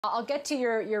I'll get to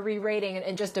your re-rating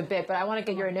in just a bit, but I want to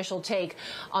get your initial take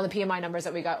on the PMI numbers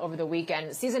that we got over the weekend.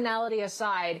 Seasonality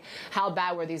aside, how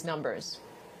bad were these numbers?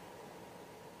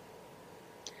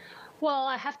 Well,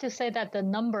 I have to say that the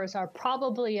numbers are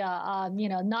probably,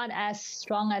 not as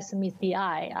strong as meets the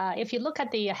eye. If you look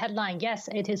at the headline, yes,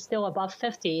 it is still above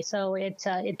 50, so it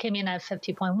came in at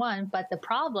 50.1. But the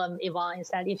problem, Yvonne, is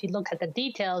that if you look at the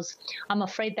details, I'm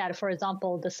afraid that, for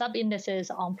example, the sub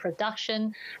indices on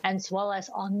production as well as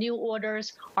on new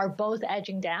orders are both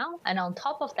edging down, and on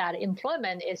top of that,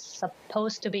 employment is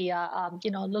supposed to be,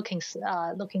 looking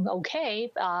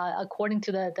okay according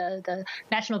to the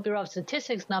National Bureau of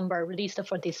Statistics number released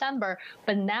for December,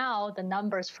 but now the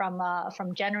numbers from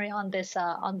January on this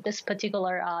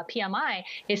particular PMI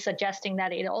is suggesting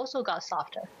that it also got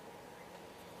softer.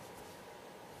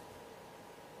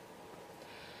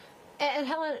 And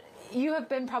Helen, you have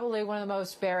been probably one of the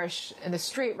most bearish in the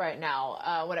street right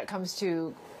now when it comes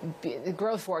to the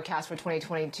growth forecast for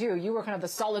 2022. You were kind of the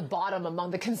solid bottom among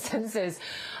the consensus.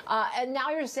 And now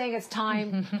you're saying it's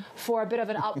time for a bit of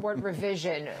an upward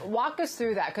revision. Walk us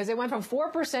through that, because it went from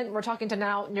 4%, we're talking to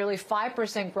now nearly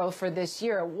 5% growth for this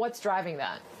year. What's driving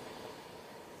that?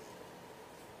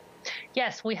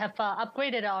 Yes, we have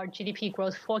upgraded our GDP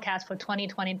growth forecast for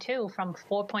 2022 from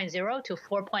 4.0 to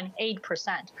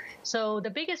 4.8%. So the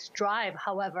biggest drive,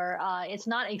 however, it's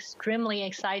not extremely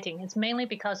exciting. It's mainly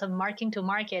because of marking to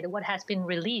market what has been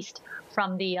released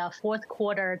from the fourth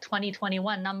quarter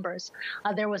 2021 numbers.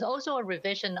 There was also a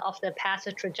revision of the past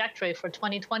trajectory for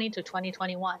 2020 to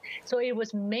 2021. So it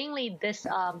was mainly this,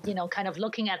 kind of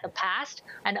looking at the past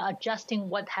and adjusting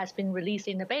what has been released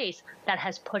in the base that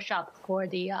has pushed up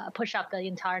the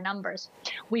entire numbers.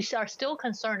 We are still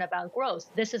concerned about growth.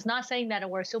 This is not saying that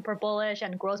we're super bullish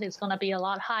and growth is going to be a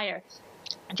lot higher.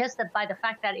 Just by the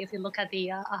fact that if you look at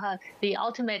the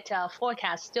ultimate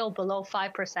forecast still below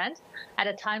 5%, at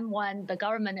a time when the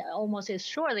government almost is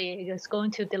surely is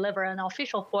going to deliver an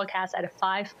official forecast at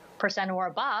 5% or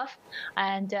above,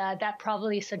 and that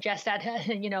probably suggests that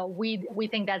we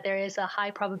think that there is a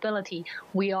high probability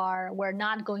we're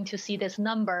not going to see this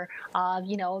number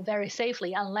very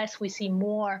safely unless we see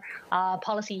more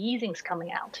policy easings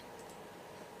coming out.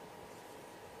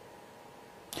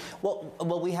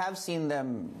 Well, we have seen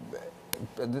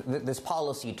this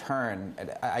policy turn.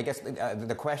 I guess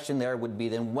the question there would be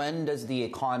then, when does the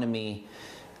economy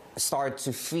start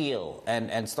to feel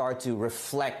and start to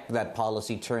reflect that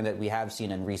policy turn that we have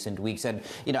seen in recent weeks? And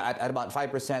at about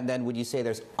 5%, then would you say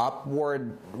there's upside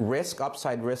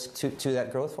risk to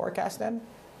that growth forecast then?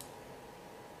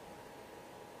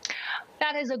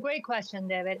 That is a great question,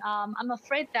 David. I'm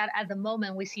afraid that at the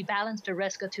moment we see balanced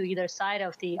risk to either side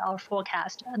of our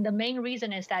forecast. And the main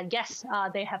reason is that, yes,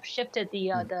 they have shifted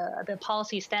the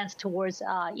policy stance towards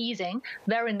easing,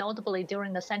 very notably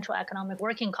during the Central Economic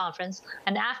Working Conference.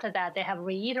 And after that, they have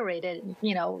reiterated,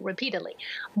 repeatedly.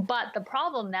 But the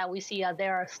problem that we see,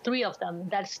 there are three of them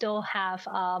that still have,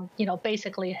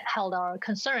 basically held our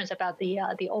concerns about the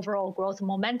overall growth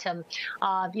momentum,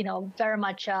 very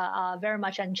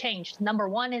much unchanged. Number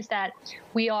one is that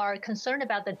we are concerned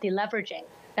about the deleveraging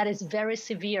that is very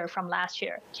severe from last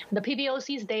year. The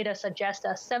PBOC's data suggests a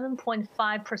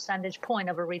 7.5 percentage point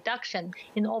of a reduction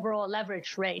in overall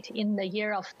leverage rate in the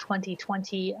year of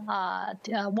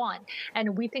 2021.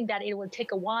 And we think that it will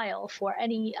take a while for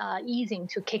any easing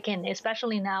to kick in,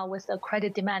 especially now with the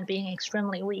credit demand being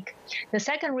extremely weak. The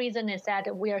second reason is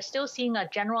that we are still seeing a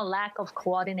general lack of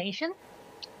coordination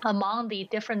among the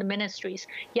different ministries.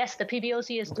 Yes, the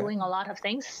PBOC is doing a lot of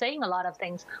things, saying a lot of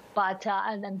things, but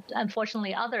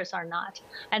unfortunately others are not.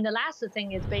 And the last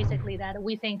thing is basically that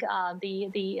we think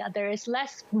there is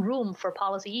less room for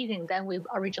policy easing than we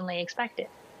originally expected.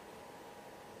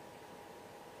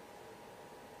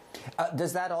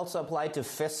 Does that also apply to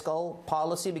fiscal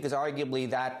policy? Because arguably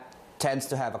that tends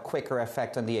to have a quicker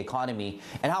effect on the economy.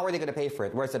 And how are they going to pay for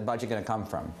it? Where's the budget going to come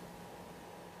from?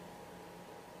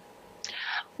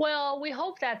 Well, we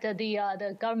hope that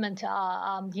the government,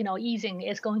 easing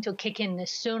is going to kick in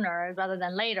sooner rather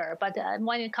than later. But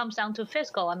when it comes down to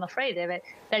fiscal, I'm afraid of it,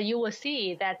 that you will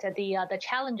see that the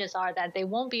challenges are that they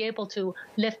won't be able to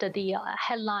lift the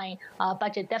headline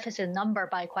budget deficit number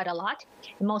by quite a lot.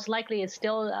 Most likely, it's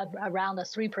still around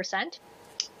 3%.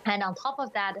 And on top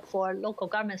of that, for local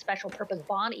government special purpose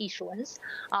bond issuance,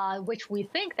 which we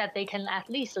think that they can at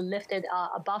least lift it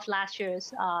above last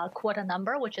year's quarter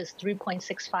number, which is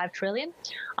 3.65 trillion.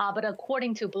 But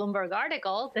according to Bloomberg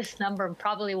article, this number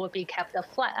probably will be kept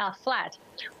flat.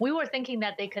 We were thinking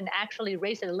that they can actually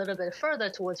raise it a little bit further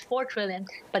towards 4 trillion,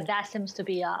 but that seems to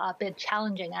be a bit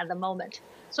challenging at the moment.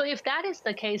 So if that is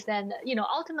the case, then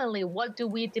ultimately, what do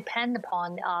we depend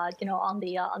upon? On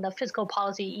the fiscal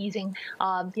policy easing,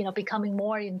 becoming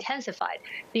more intensified.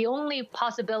 The only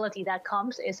possibility that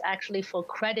comes is actually for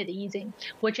credit easing,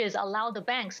 which is allow the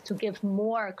banks to give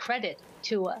more credit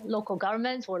to local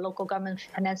governments or local government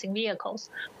financing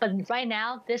vehicles. But right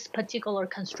now, this particular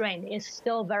constraint is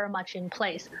still very much in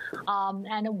place.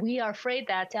 And we are afraid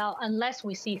that unless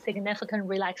we see significant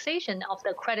relaxation of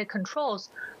the credit controls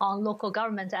on local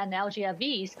governments and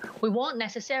LGFVs, we won't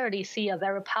necessarily see a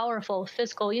very powerful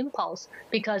fiscal impulse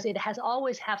because it has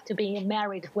always have to be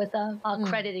married with a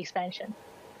credit expansion.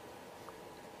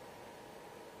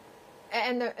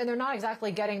 And they're not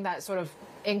exactly getting that sort of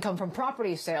income from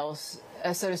property sales,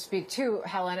 so to speak, too,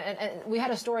 Helen. And we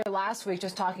had a story last week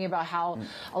just talking about how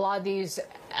a lot of these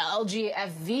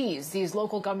LGFVs, these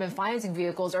local government financing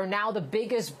vehicles, are now the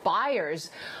biggest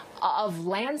buyers of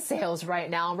land sales right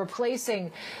now,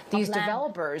 replacing these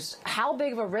developers. How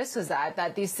big of a risk is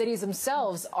that these cities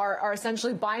themselves are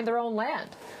essentially buying their own land?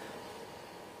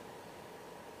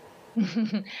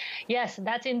 Yes,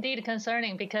 that's indeed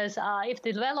concerning because if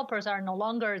the developers are no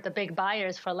longer the big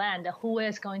buyers for land, who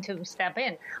is going to step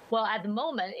in? Well, at the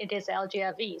moment, it is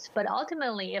LGFVs. But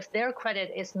ultimately, if their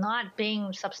credit is not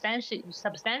being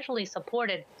substantially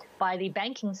supported by the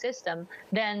banking system,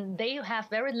 then they have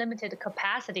very limited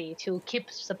capacity to keep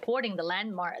supporting the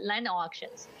land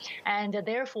auctions. And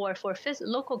therefore, for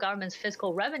local government's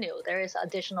fiscal revenue, there is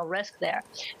additional risk there.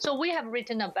 So we have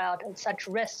written about such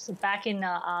risks back in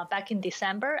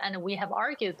December, and we have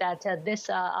argued that this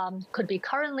could be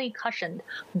currently cushioned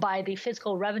by the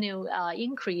fiscal revenue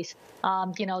increase,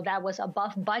 that was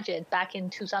above budget back in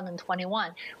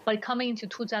 2021. But coming into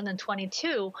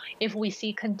 2022, if we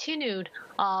see continued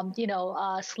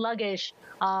sluggish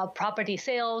property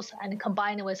sales and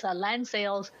combined with land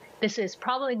sales, this is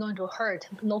probably going to hurt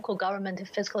local government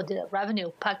fiscal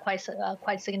revenue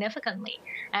quite significantly.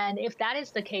 And if that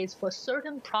is the case for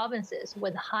certain provinces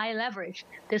with high leverage,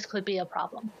 this could be a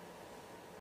problem.